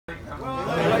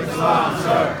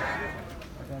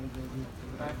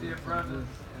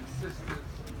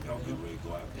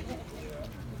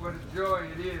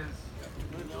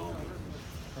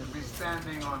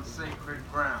standing on sacred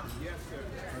ground. Yes, sir.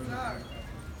 Yes, sir.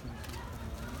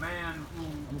 The man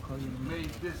who made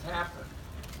this happen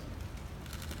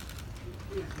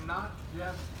is not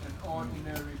just an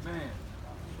ordinary man.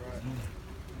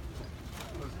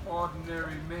 Because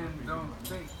ordinary men don't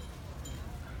think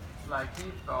like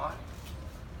he thought.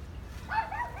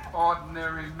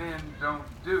 Ordinary men don't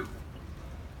do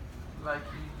like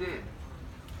he did.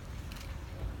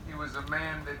 He was a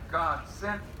man that God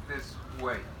sent this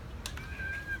way.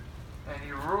 And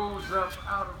he rose up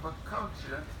out of a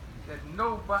culture that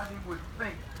nobody would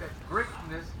think that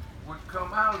greatness would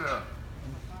come out of.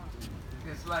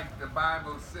 It's like the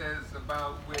Bible says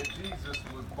about where Jesus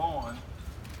was born.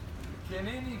 Can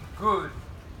any good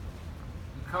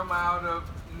come out of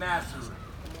Nazareth?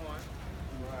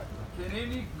 Can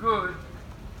any good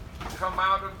come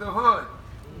out of the hood?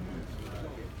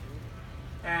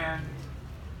 And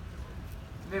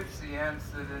Nipsey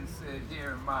answered and said,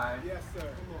 "Here am I. Yes,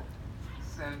 sir.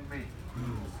 Send me."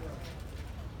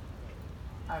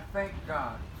 I thank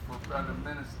God for Brother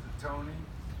Minister Tony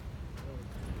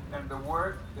and the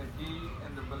work that he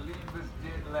and the believers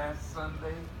did last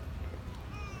Sunday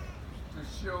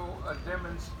to show a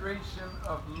demonstration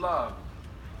of love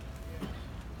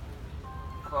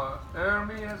for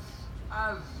Ermias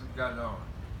Asgadon.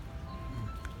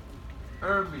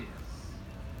 Ermias.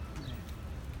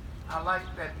 I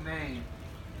like that name,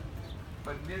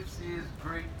 but Nipsey is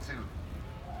great too,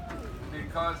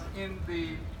 because in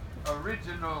the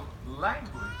original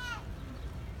language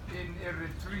in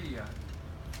Eritrea,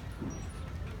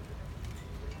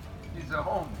 he's a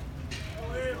homie.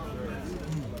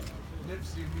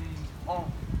 Nipsey means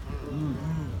home.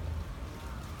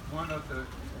 One of the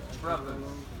brothers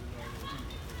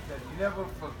that never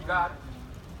forgot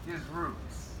his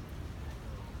roots.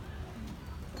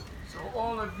 So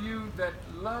all of you that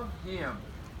love him,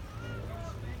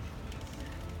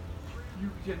 you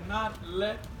cannot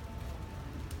let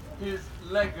his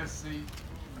legacy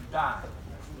die.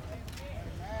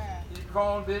 He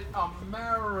called it a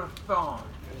marathon.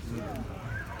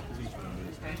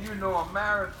 And you know a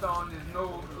marathon is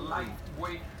no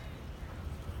lightweight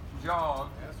jog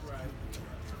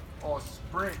or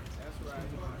sprint.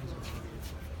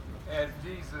 As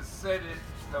Jesus said it,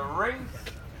 the race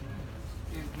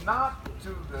is not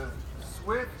to the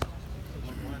swift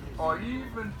or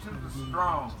even to the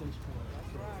strong,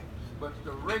 but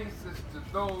the race is to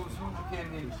those who can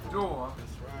endure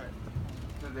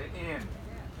to the end.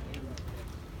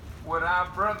 What our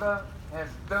brother has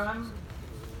done,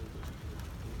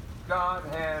 God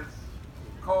has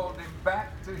called him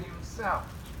back to himself.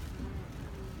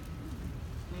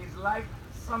 He's like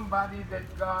somebody that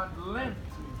God lent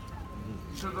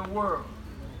to the world,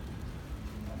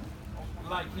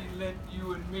 like he lent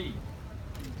you and me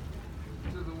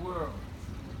to the world.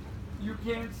 You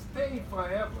can't stay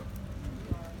forever,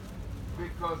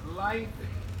 because life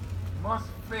must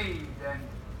fade and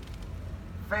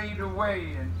fade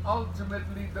away, and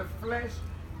ultimately the flesh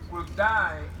will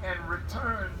die and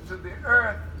return to the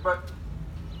earth. But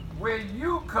where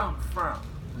you come from,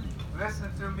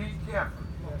 listen to me carefully.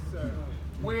 Yes, sir.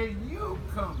 Where you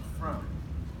come from,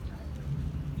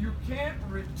 you can't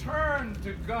return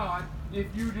to God if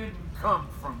you didn't come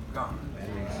from God.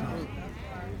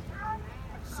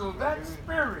 So that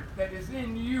spirit that is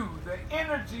in you, the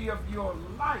energy of your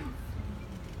life,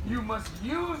 you must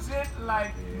use it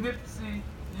like Nipsey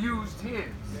used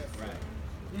his.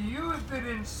 He used it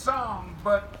in song,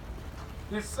 but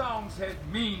his songs had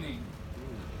meaning.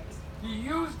 He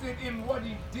used it in what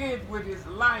he did with his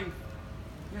life.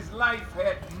 His life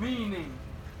had meaning.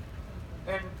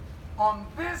 And on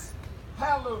this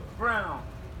hallowed ground,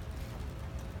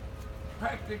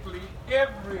 practically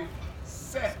every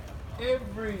set,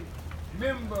 every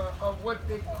member of what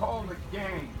they call a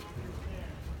gang,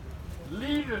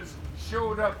 leaders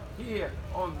showed up here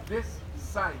on this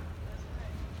site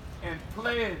and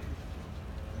pledged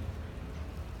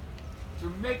to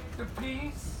make the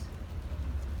peace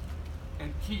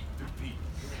and keep the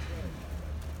peace.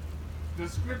 The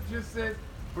scripture says,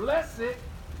 blessed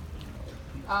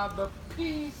are the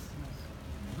peacemakers.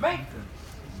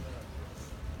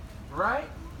 Right?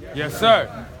 Yes,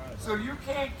 sir. So you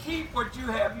can't keep what you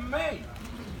have made.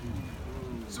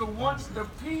 So once the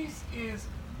peace is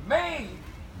made,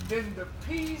 then the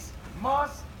peace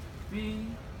must be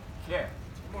kept.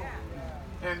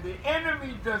 And the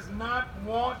enemy does not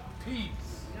want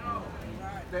peace.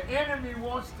 The enemy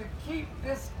wants to keep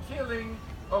this killing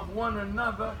of one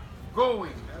another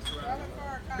going.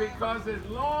 Because as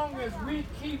long as we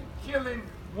keep killing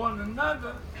one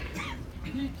another,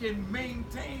 he can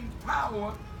maintain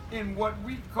power in what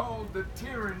we call the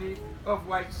tyranny of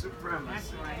white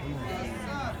supremacy.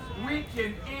 We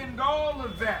can end all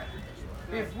of that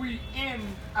if we end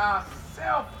our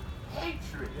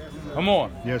self-hatred. Come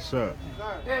on. Yes, sir.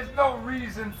 There's no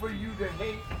reason for you to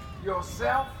hate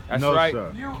yourself. That's No, right.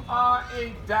 sir. You are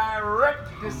a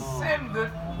direct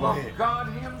descendant of God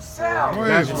himself.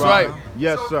 That's right.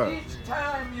 Yes, So sir. each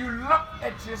time you look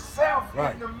at yourself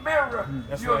in the mirror,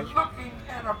 you're looking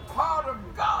at a part of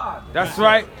God. That's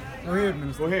right. Go ahead,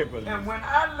 Minister. Go ahead, brother. And when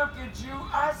I look at you,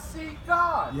 I see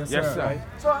God. Yes, Yes, sir. sir.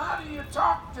 So how do you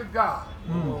talk to God?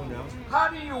 How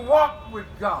do you walk with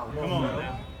God?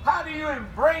 How do you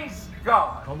embrace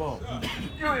God? Come on.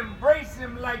 You embrace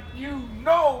him like you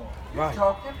know you're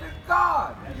talking to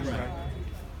God.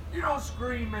 You don't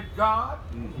scream at God.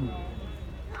 You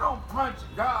don't punch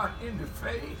God in the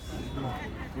face.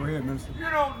 Go ahead, Minister. You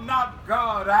don't knock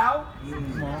God out.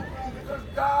 Because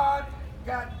God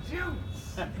got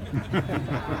juice.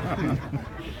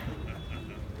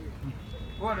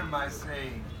 What am I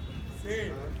saying?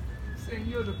 Saying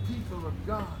you're the people of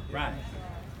God. Right.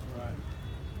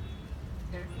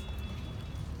 And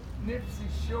Nipsey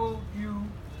showed you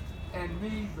and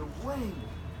me the way.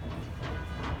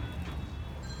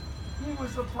 He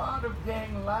was a part of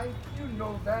gang life. You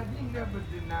know that. He never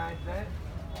denied that.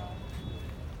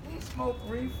 He smoked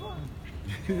reefer.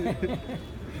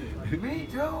 Me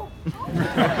too.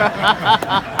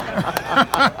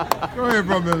 Go ahead,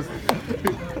 brother.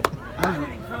 I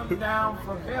didn't come down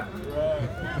from heaven.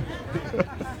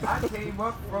 I came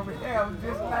up from hell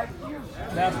just like you.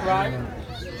 That's right.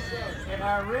 And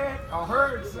I read or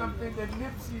heard something that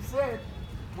Nipsey said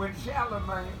when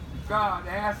Charlemagne, God,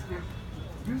 asked him,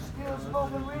 "You still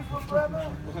smoking reefer,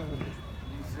 brother?"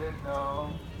 He said,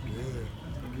 "No."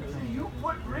 He said, "You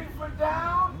put reefer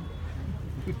down?"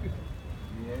 Yeah.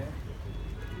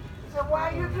 He said,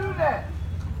 "Why you do that?"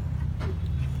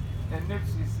 And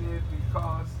Nipsey said,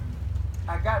 "Because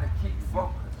I got to keep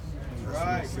focused.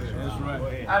 That's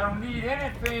right. I don't need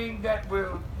anything that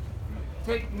will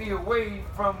take me away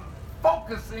from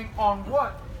focusing on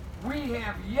what we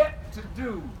have yet to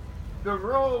do, the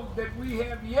road that we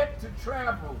have yet to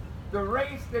travel, the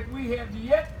race that we have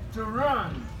yet to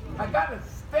run. I got to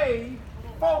stay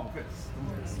focused."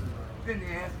 Then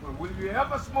he asked me, "Will you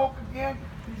ever smoke again?"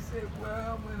 He said,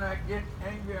 "Well, when I get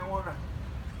angry, I want to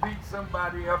beat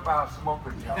somebody up, I'll smoke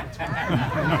a joint."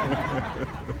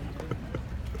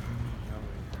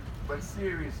 But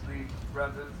seriously,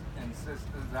 brothers and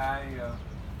sisters, I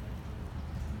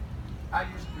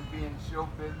used to be in show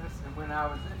business, and when I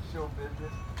was in show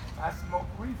business, I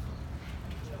smoked reefer.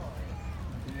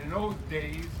 And in those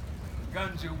days,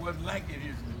 ganja wasn't like it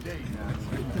is today.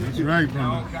 That's right,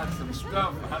 Now brother. I got some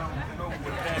stuff, I don't know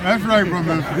what that That's right,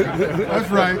 brother. That's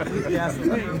right. is.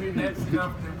 That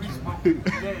stuff that we smoke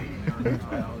today.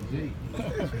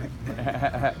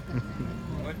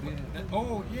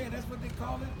 Oh, yeah, that's what they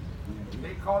call it?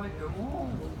 They call it the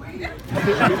ooh-wee.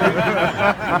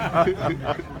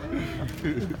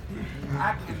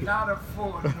 I cannot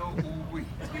afford no ooh-wee.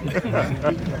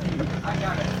 I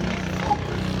gotta keep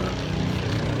focused.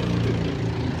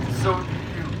 So do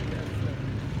you.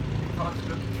 Because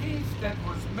the peace that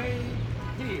was made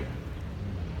here,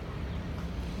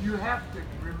 you have to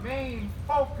remain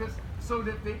focused so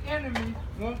that the enemy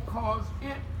won't cause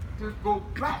it to go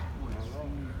backwards.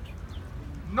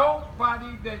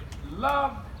 Nobody that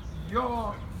loved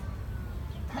your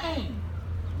pain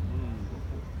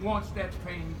wants that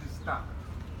pain to stop.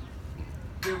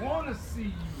 They want to see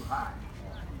you high.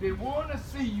 They want to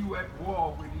see you at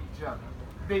war with each other.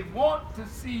 They want to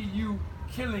see you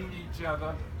killing each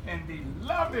other, and they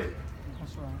love it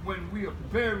when we are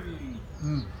burying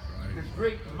the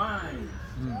great minds,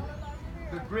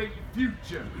 the great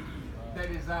future that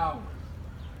is ours.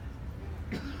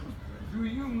 Do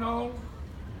you know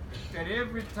that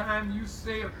every time you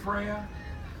say a prayer,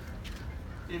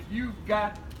 if you've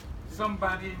got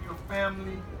somebody in your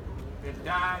family that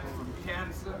died from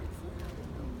cancer,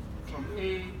 from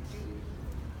AIDS,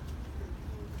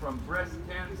 from breast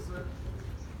cancer,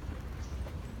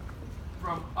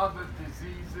 from other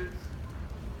diseases,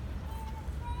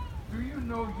 do you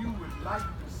know you would like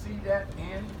to see that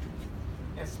end?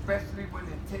 Especially when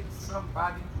it takes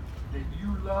somebody that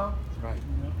you love? Right.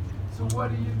 So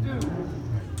what do?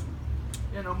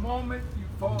 In a moment, you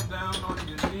fall down on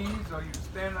your knees or you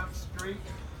stand up straight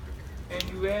and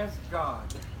you ask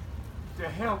God to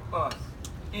help us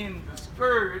in the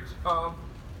scourge of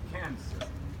cancer,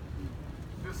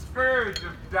 the scourge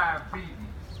of diabetes,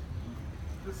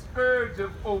 the scourge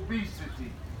of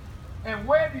obesity. And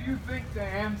where do you think the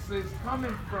answer is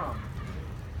coming from?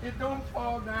 It don't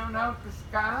fall down out the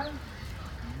sky.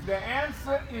 The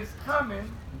answer is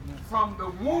coming from the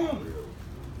womb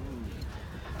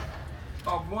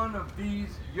of one of these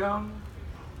young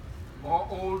or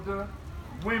older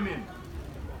women.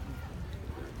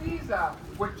 These are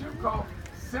what you call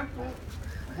simple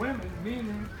women,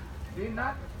 meaning they're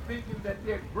not thinking that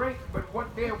they're great, but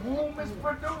what their womb is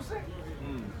producing.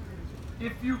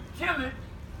 If you kill it,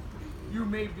 you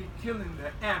may be killing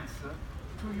the answer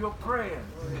to your prayers.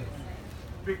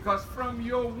 Because from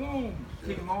your womb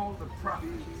came all the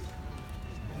prophets.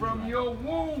 From your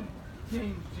womb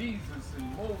came Jesus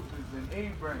and Moses and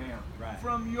Abraham. Right.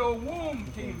 From your womb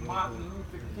came Martin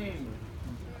Luther King,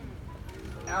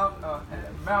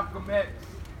 Malcolm X,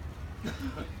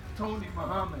 Tony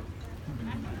Muhammad,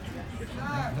 and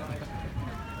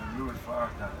Louis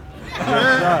Farrakhan.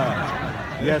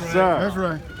 Yes, sir. That's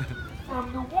right.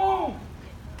 From the womb.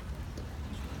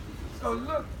 So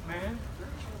look, man,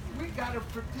 we got to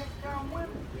protect our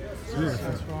women. Yes,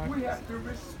 that's right. We have to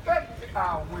respect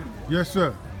our women. Yes,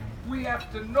 sir. We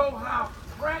have to know how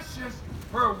precious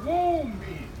her womb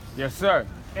is. Yes, sir.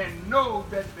 And know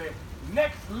that the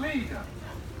next leader,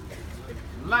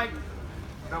 like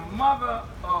the mother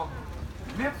of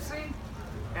Nipsey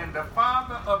and the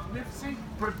father of Nipsey,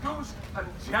 produced a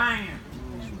giant.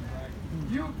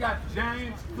 You got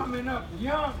giants coming up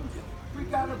young. We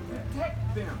got to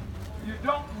protect them. You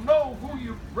don't know who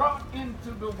you brought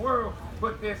into the world,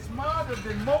 but they're smarter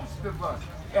than most of us.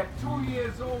 At 2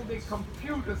 years old, they're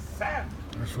computer savvy.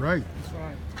 That's right. That's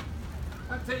right.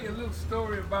 I'll tell you a little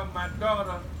story about my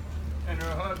daughter and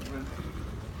her husband.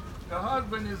 The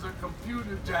husband is a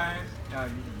computer giant,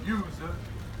 user,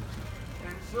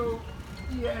 and so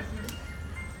he has his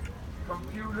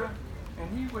computer,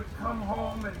 and he would come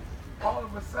home, and all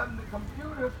of a sudden the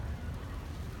computer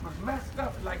was messed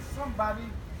up, like somebody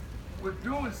was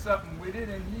doing something with it,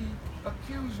 and he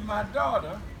accused my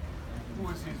daughter, who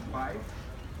was his wife,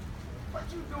 "What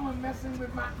you doing messing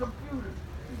with my computer?"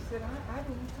 She said, I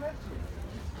didn't touch it.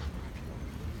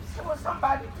 So well,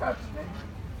 somebody touched it.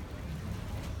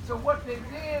 So what they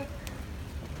did,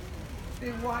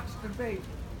 they watched the baby.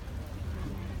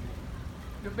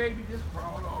 The baby just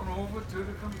crawled on over to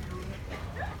the computer,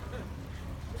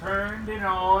 turned it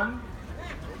on,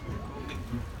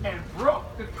 and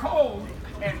broke the code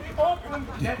and opened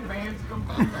that man's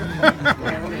computer.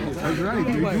 That's right.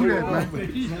 They do that,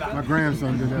 man. My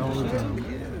grandson did that all the time.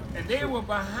 And they were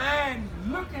behind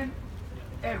looking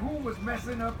at who was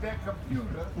messing up that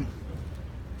computer.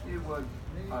 It was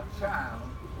a child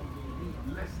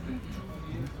less than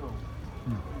 2 years old.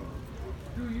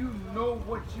 Do you know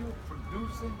what you're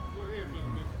producing?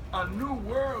 A new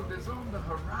world is on the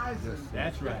horizon.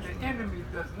 That's right. That the enemy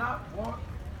does not want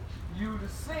you to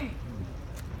see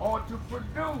or to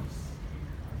produce.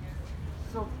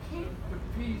 So keep the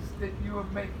peace that you are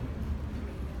making.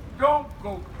 Don't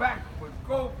go backwards,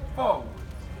 go forward.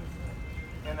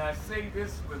 And I say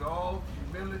this with all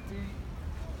humility,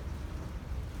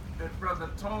 that Brother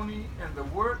Tony and the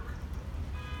work,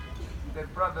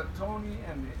 that Brother Tony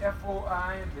and the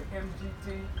FOI and the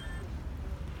MGT,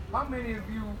 how many of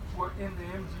you were in the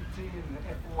MGT and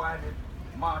the FOI that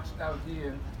marched out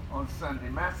here on Sunday?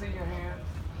 May I see your hands?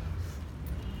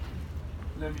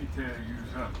 Let me tell you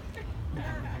something.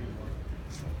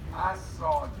 I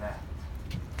saw that.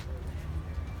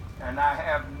 And I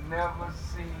have never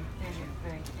seen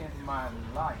anything in my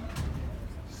life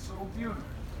so beautiful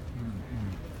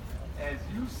as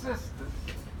you sisters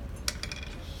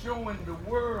showing the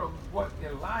world what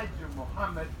Elijah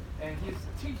Muhammad and his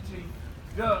teaching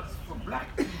does for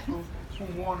black people who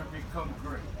want to become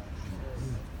great.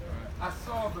 I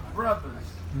saw the brothers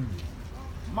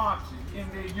marching in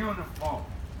their uniform.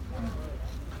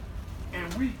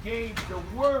 And we gave the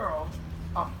world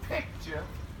a picture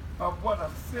of what a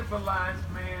civilized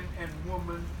man and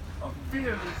woman, a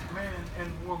fearless man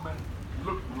and woman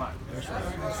look like. That's right.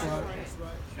 That's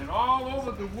right. And all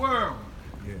over the world,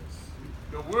 yes,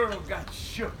 the world got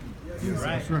shook. Yes,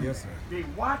 right. Right. Yes, sir. They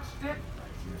watched it,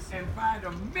 and by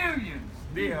the millions,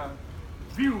 they are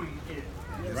viewing it.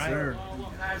 Yes, right? Sir.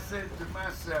 And I said to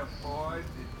myself, boy,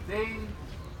 did they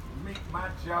make my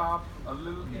job a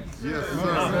little easier? Yes,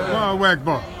 sir. Wow, whack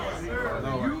ball.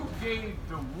 You gave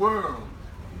the world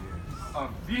a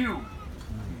view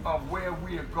of where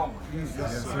we are going.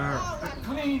 Yes, sir. The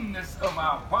cleanness of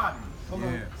our bodies.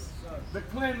 Yes. The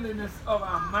cleanliness of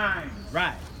our minds.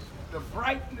 Right. The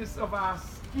brightness of our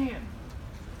skin.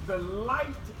 The light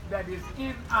that is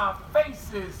in our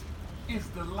faces is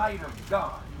the light of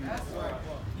God. That's right.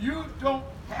 You don't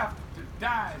have to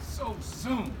die so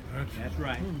soon. That's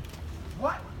right.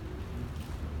 What?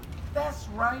 That's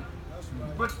right.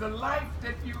 But the life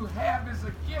that you have is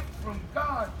a gift from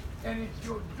God, and it's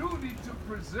your duty to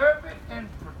preserve it and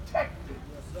protect it.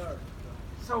 Yes, sir.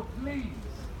 So please,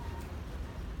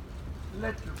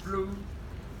 let the blue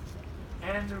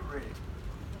and the red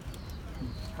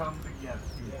come together.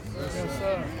 Yes,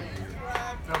 sir.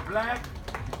 The black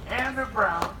and the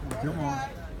brown. Come on.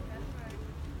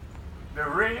 The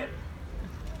red.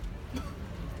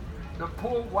 The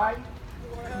poor white.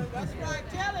 That's right,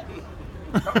 tell it.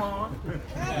 Come on.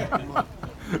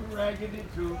 Raggedy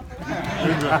too.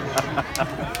 And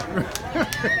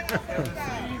the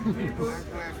same people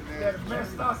that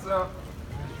messed us up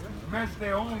messed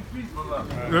their own people up.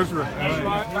 That's right.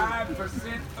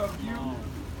 5% of you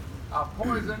are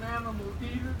poison animal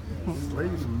eaters.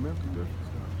 Slaves and Memphis.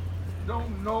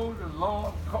 Don't know the law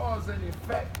of cause and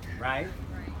effect. Right.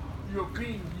 You're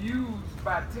being used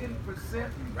by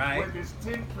 10%. Right. Whether it's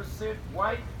 10%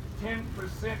 white,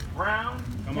 10% brown,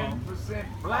 Come on. 10%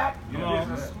 black. Come on.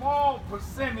 There's a small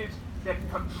percentage that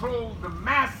control the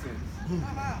masses.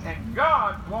 And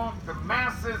God wants the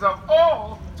masses of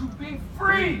all to be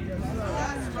free.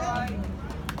 That's right.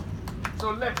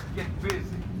 So let's get busy.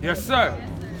 Yes, sir.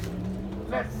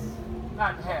 Let's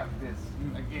not have this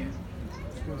again.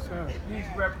 Yes, sir. These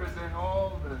represent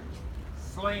all the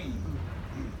slain.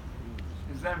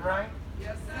 Is that right?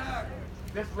 Yes, sir.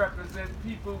 This represents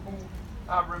people who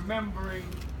are remembering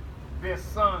their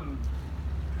son,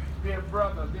 their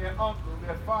brother, their uncle,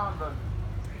 their father,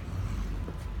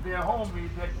 their homie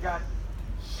that got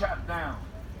shot down.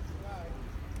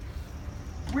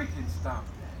 We can stop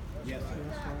that. Yes,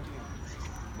 sir.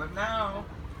 But now,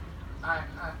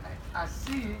 I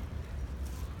see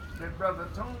that Brother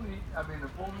Tony, the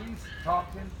police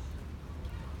talking,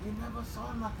 we never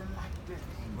saw nothing like this.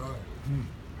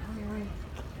 Right.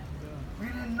 We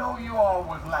didn't know you all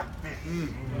was like this.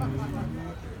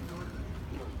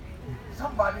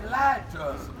 Somebody lied to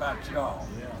us about y'all.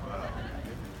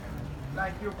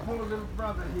 Like your poor little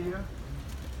brother here.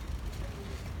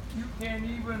 You can't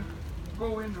even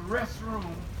go in the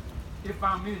restroom if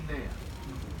I'm in there,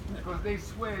 because they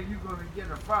swear you're going to get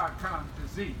a Farrakhan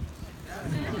disease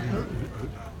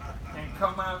and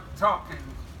come out talking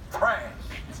trash.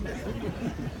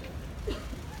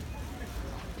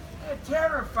 They're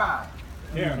terrified.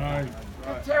 Yeah.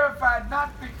 They're terrified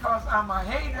not because I'm a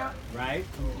hater. Right.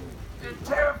 They're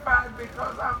terrified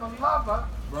because I'm a lover.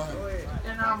 Right.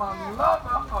 And I'm a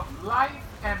lover of life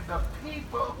and the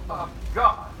people of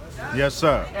God. Yes,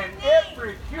 sir. And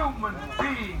every human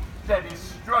being that is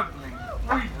struggling,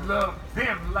 we love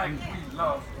them like we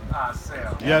love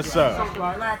ourselves. Yes, sir. So the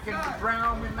black and the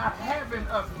brown, we're not having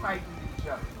us fighting each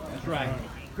other. That's right.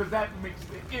 Because that makes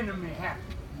the enemy happy.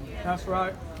 That's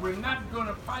right. We're not going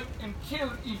to fight and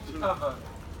kill each other,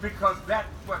 because that's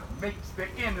what makes the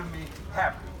enemy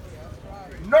happy.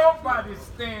 Nobody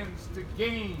stands to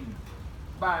gain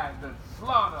by the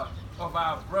slaughter of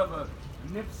our brother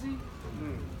Nipsey.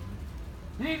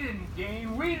 He didn't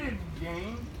gain, we didn't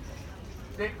gain.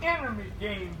 The enemy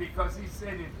gained, because he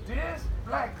said, if this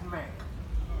black man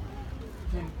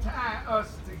can tie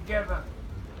us together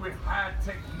with high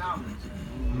technology,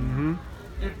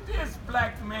 if this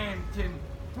black man can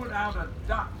put out a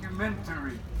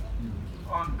documentary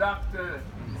on Dr.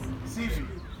 Seeley,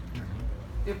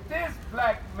 if this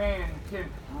black man can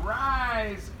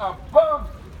rise above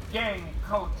gang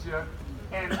culture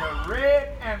and the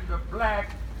red and the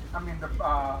black, the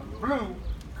blue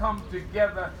come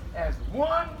together as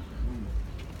one,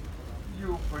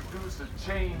 you'll produce a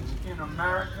change in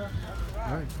America.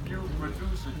 Right. You'll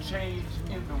produce a change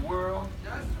in the world.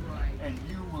 And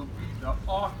you will be the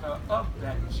author of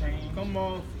that change. Come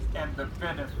on. And the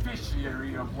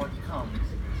beneficiary of what comes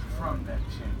from that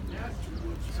change.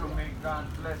 So may God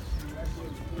bless you.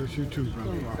 Bless you too,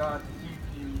 brother. May God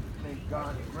keep you. May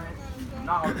God grant you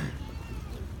knowledge,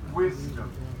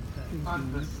 wisdom,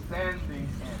 understanding,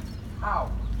 and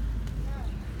power,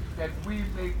 that we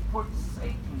may put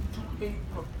Satan to a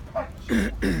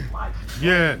perpetual life.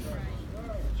 Yes.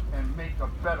 And make a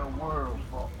better world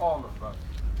for all of us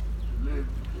to live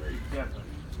together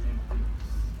in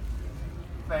peace.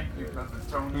 Thank you, Brother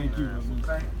Tony. Thank you.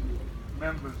 Thank you,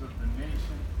 members of the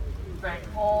nation. Thank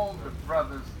all the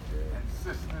brothers and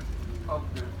sisters of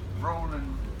the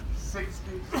rolling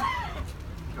 60s,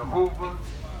 the Hoovers,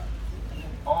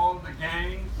 all the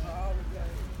gangs,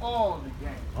 all the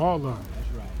gangs. All of them.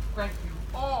 Thank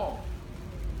you all.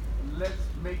 Let's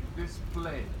make this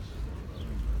pledge.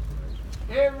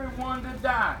 Everyone that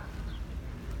died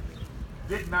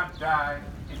did not die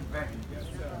in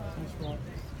vain.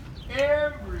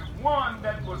 Everyone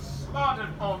that was slaughtered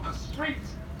on the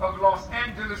streets of Los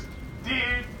Angeles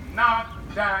did not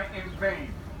die in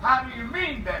vain. How do you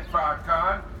mean that,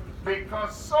 Farrakhan?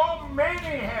 Because so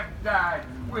many have died.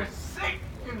 We're sick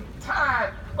and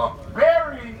tired of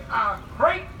burying our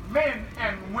great men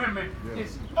and women.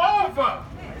 It's over.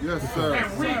 Yes, sir.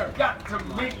 And we've got to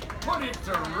put it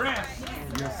to rest.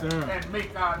 Yes, sir. And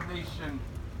make our nation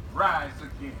rise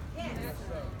again.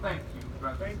 Thank you,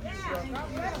 brother.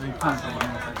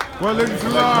 Well, ladies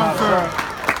and gentlemen, sir.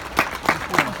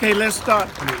 Okay, let's start.